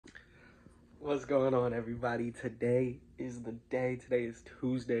What's going on, everybody? Today is the day. Today is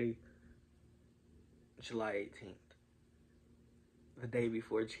Tuesday, July 18th. The day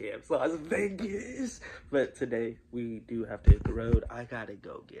before Champs Las Vegas. But today, we do have to hit the road. I gotta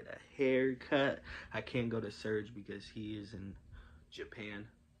go get a haircut. I can't go to Serge because he is in Japan.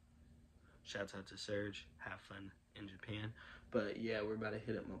 Shouts out to Serge. Have fun in Japan. But yeah, we're about to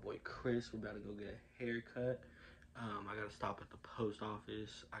hit up my boy Chris. We're about to go get a haircut. I gotta stop at the post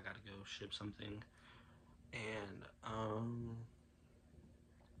office. I gotta go ship something. And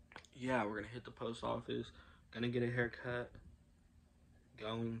yeah, we're gonna hit the post office, gonna get a haircut,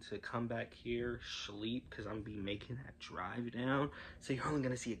 going to come back here, sleep, because I'm gonna be making that drive down. So you're only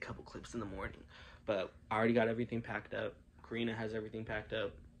gonna see a couple clips in the morning. But I already got everything packed up. Karina has everything packed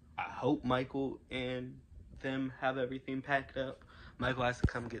up. I hope Michael and them have everything packed up. Michael has to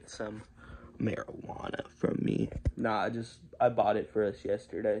come get some marijuana from me. Nah, I bought it for us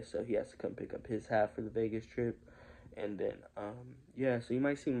yesterday, so he has to come pick up his half for the Vegas trip. And then yeah, so you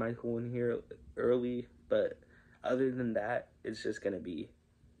might see Michael in here early, but other than that, it's just gonna be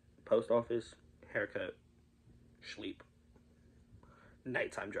post office, haircut, sleep,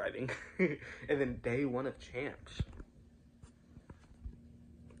 nighttime driving, and then day one of Champs.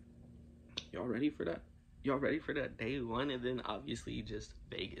 Y'all ready for that? Y'all ready for that day one? And then obviously just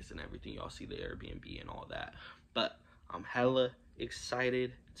Vegas and everything. Y'all see the Airbnb and all that. But I'm hella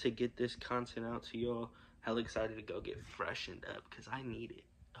excited to get this content out to y'all. Hella excited to go get freshened up because I need it.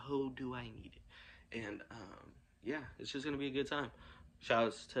 Oh, do I need it? And yeah, it's just going to be a good time.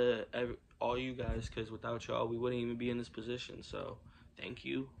 Shouts to all you guys, because without y'all, we wouldn't even be in this position. So thank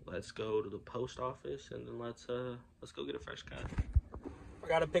you. Let's go to the post office and then let's go get a fresh cut. I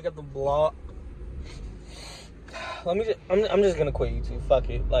got to pick up the vlog. I'm just gonna quit YouTube. Fuck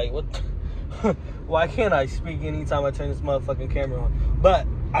it. Like, what? Why can't I speak anytime I turn this motherfucking camera on? But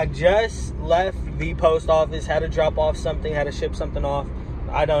I just left the post office, had to drop off something, had to ship something off.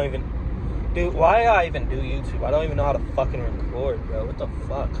 I don't even why I even do YouTube? I don't even know how to fucking record, bro. What the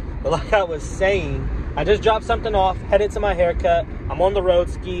fuck? But like I was saying, I just dropped something off, headed to my haircut. I'm on the road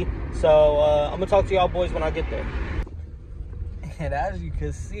ski, so I'm gonna talk to y'all boys when I get there. And as you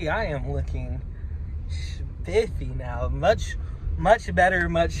can see, I am looking spiffy now. Much better,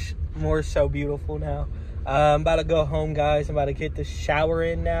 much more so beautiful now. I'm about to go home, guys. I'm about to get the shower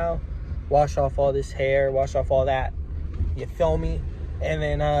in now, wash off all this hair, wash off all that, you feel me? And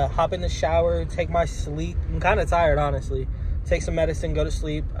then hop in the shower, take my sleep. I'm kind of tired, honestly. Take some medicine, go to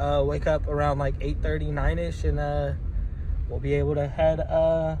sleep, wake up around like 8:30, 9ish, and we'll be able to head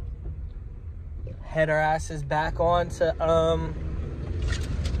our asses back on to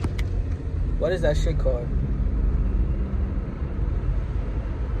what is that shit called?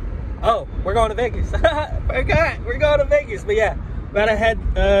 Oh, we're going to Vegas. Forgot. We're going to Vegas. But yeah, about to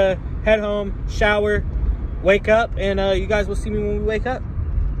head home, shower, wake up, and you guys will see me when we wake up.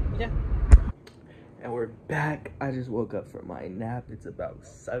 Yeah. And we're back. I just woke up from my nap. It's about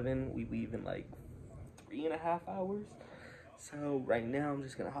 7. We leave in like 3.5 hours. So right now, I'm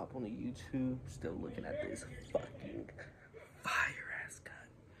just going to hop on the YouTube, still looking at this fucking fire-ass cut.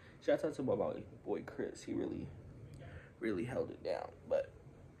 Shout out to my boy Chris. He really held it down. But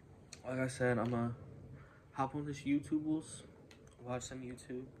like I said, I'm gonna hop on this YouTube's, watch some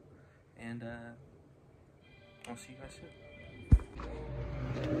YouTube, and I'll see you guys soon.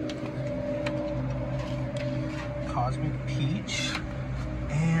 Cosmic Peach,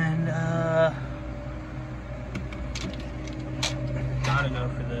 and not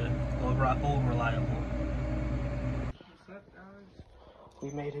enough for the old reliable. What's up, guys?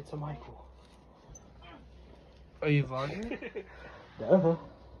 We made it to Michael. Are you vlogging? Duh.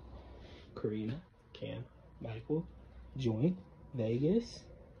 Karina, Cam, Michael, Joint, Vegas.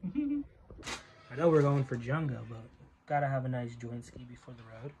 I know we're going for Junga, but gotta have a nice joint ski before the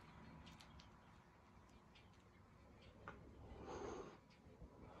road.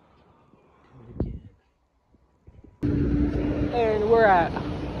 Do it again. And we're at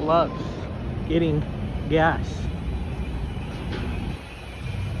Lux getting gas.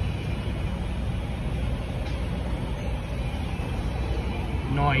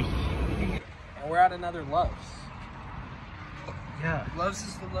 Nice. And we're at another Love's. Yeah. Love's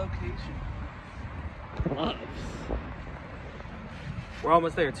is the location. Love's. We're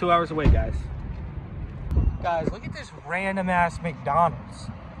almost there. 2 hours away, guys. Guys, look at this random ass McDonald's.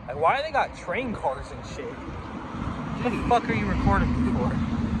 Like, why do they got train cars and shit? What the fuck are you recording me for?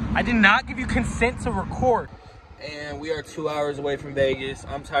 I did not give you consent to record. And we are 2 hours away from Vegas.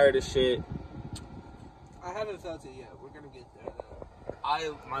 I'm tired of shit. I haven't felt it yet. We're gonna get there though.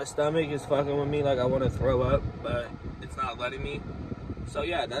 My stomach is fucking with me, like I want to throw up, but it's not letting me. So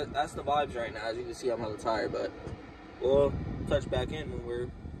yeah, that's the vibes right now. As you can see, I'm hella tired, but we'll touch back in when we're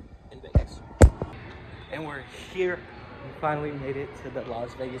in Vegas. And we're here. We finally made it to the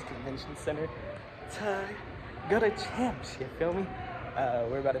Las Vegas Convention Center to go to Champs, you feel me?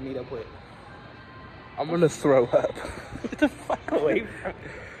 We're about to meet up with... I'm gonna throw up. Get the fuck away from...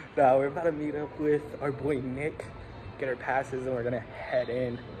 No, we're about to meet up with our boy Nick, get our passes, and we're gonna head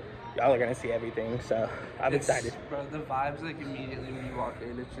in. Y'all are gonna see everything, so I'm excited. Bro, the vibes, like, immediately when you walk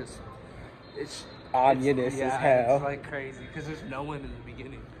in, it's just... It's ominous as hell. It's, like, crazy, because there's no one in the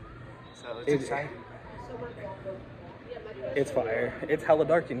beginning. So it's exciting. It's fire. It's hella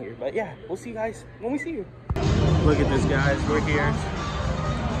dark in here, but yeah, we'll see you guys when we see you. Look at this, guys. We're here.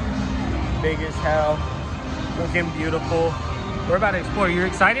 Big as hell. Looking beautiful. We're about to explore. You're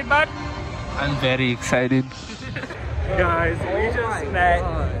excited, bud? I'm very excited. Guys, we just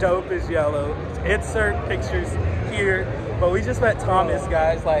met Dope is Yellow. Insert pictures here, but we just met Thomas,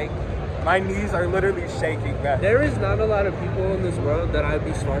 guys. Like, my knees are literally shaking, bro. There is not a lot of people in this world that I'd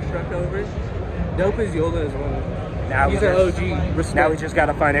be starstruck over. Dope is Yola is one of them. Now he's an OG. Respect. Now we just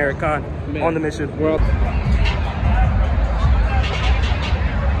gotta find Eric Kahn on the mission. We're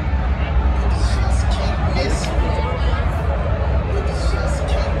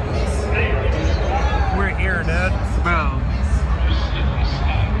here, dude. Bro.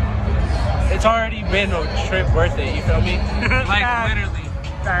 It's already been a trip worth it, you feel me? Like, literally.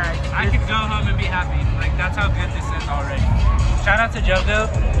 I could go home and be happy. Like, that's how good this is already. Shout out to Jogo.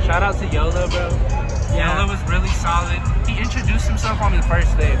 Shout out to Yola, bro. Yeah. Yola was really solid. He introduced himself on the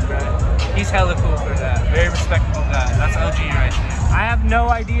first day, bro. He's hella cool for that. Very respectable guy. That's OG right there. I have no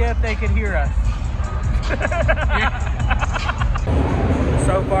idea if they could hear us.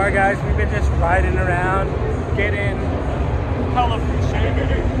 So far, guys, we've been just riding around, getting hella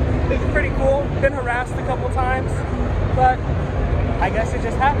appreciated. It's pretty cool. Been harassed a couple times, but I guess it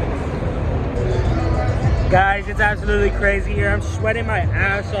just happens. Guys, it's absolutely crazy here. I'm sweating my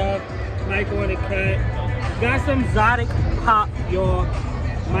ass off. Michael on the cut. Got some Zodic Pop, y'all.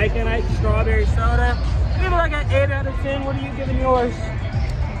 Mike and Ike strawberry soda. Give it like an 8 out of 10. What are you giving yours?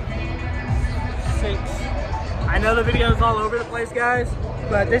 6. I know the video is all over the place, guys,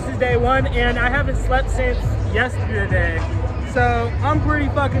 but this is day 1, and I haven't slept since yesterday. So I'm pretty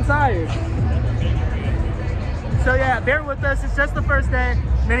fucking tired. So yeah, bear with us. It's just the first day.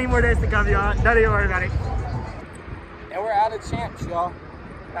 Many more days to come, y'all. Don't even worry about it. And we're out of Champs, y'all.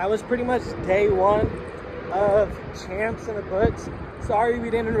 That was pretty much day 1 of Champs in the books. Sorry we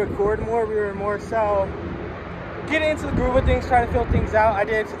didn't record more. We were more so getting into the groove of things, trying to fill things out. I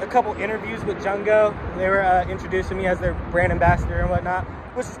did a couple interviews with Jungo. They were introducing me as their brand ambassador and whatnot,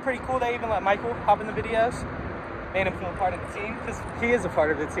 which is pretty cool. They even let Michael hop in the videos. Made him feel a part of the team, because he is a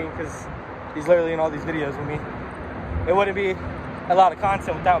part of the team, because he's literally in all these videos with me. It wouldn't be a lot of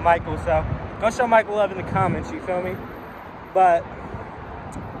content without Michael, so go show Michael love in the comments, you feel me? But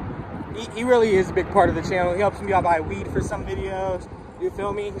he really is a big part of the channel. He helps me out buy weed for some videos, you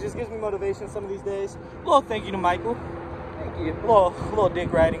feel me? He just gives me motivation some of these days. A little thank you to Michael. Thank you. A little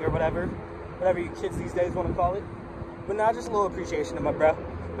dick riding or whatever you kids these days want to call it. But now just a little appreciation to my bro.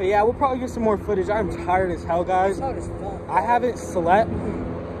 But yeah, we'll probably get some more footage. I'm tired as hell, guys. I haven't slept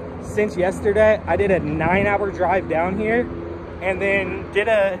since yesterday. I did a 9-hour drive down here and then did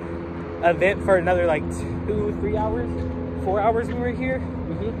a event for another like 2-3 hours, 4 hours we were here.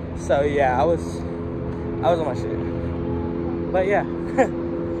 So yeah, I was on my shit. But yeah,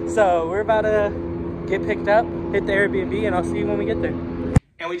 so we're about to get picked up, hit the Airbnb, and I'll see you when we get there.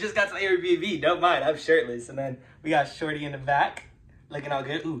 And we just got to the Airbnb. Don't mind, I'm shirtless. And then we got Shorty in the back, looking all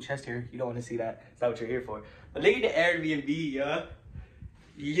good. Ooh, chest hair. You don't want to see that. It's not what you're here for. But look at the Airbnb, yeah.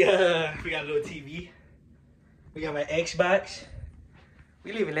 Yeah, we got a little TV. We got my Xbox.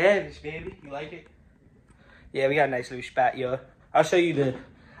 We live lavish, baby. You like it? Yeah, we got a nice little spot, yo. I'll show you the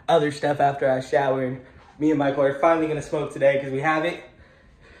other stuff after I shower. And me and Michael are finally gonna smoke today because we have it.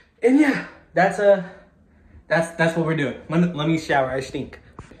 And yeah, that's what we're doing. Let me shower. I stink.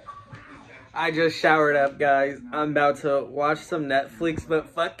 I just showered up, guys. I'm about to watch some Netflix, but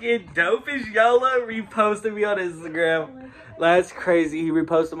fucking Dope is Yola reposted me on Instagram. That's crazy. He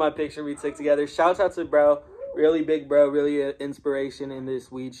reposted my picture we took together. Shouts out to bro. Really big bro. Really an inspiration in this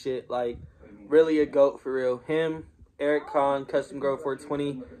weed shit. Like, really a goat for real. Him, Eric Kahn, Custom Grow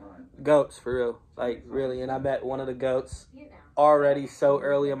 420. Goats for real. Like, really. And I met one of the goats already so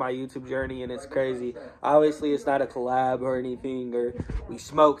early in my YouTube journey, and it's crazy. Obviously, it's not a collab or anything, or we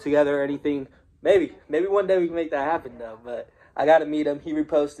smoke together or anything. Maybe one day we can make that happen, though. But I got to meet him. He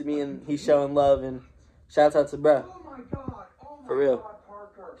reposted me, and he's showing love. And shouts out to bro. For real.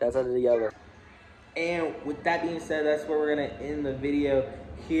 Shouts out to the Yellow. And with that being said, that's where we're gonna end the video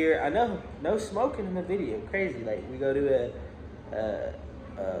here. I know, no smoking in the video, crazy. Like we go to a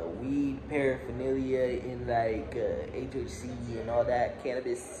weed paraphernalia in like HHC and all that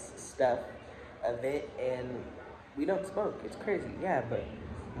cannabis stuff event, and we don't smoke. It's crazy, yeah. But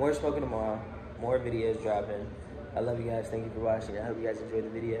more smoking tomorrow, more videos dropping. I love you guys. Thank you for watching. I hope you guys enjoyed the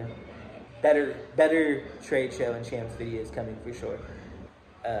video. Better trade show and champs videos coming for sure.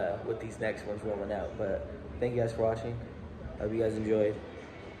 With these next ones rolling out. But thank you guys for watching. Hope you guys enjoyed.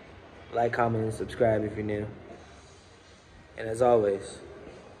 Like, comment, and subscribe if you're new. And as always,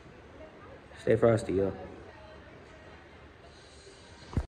 stay frosty, yo.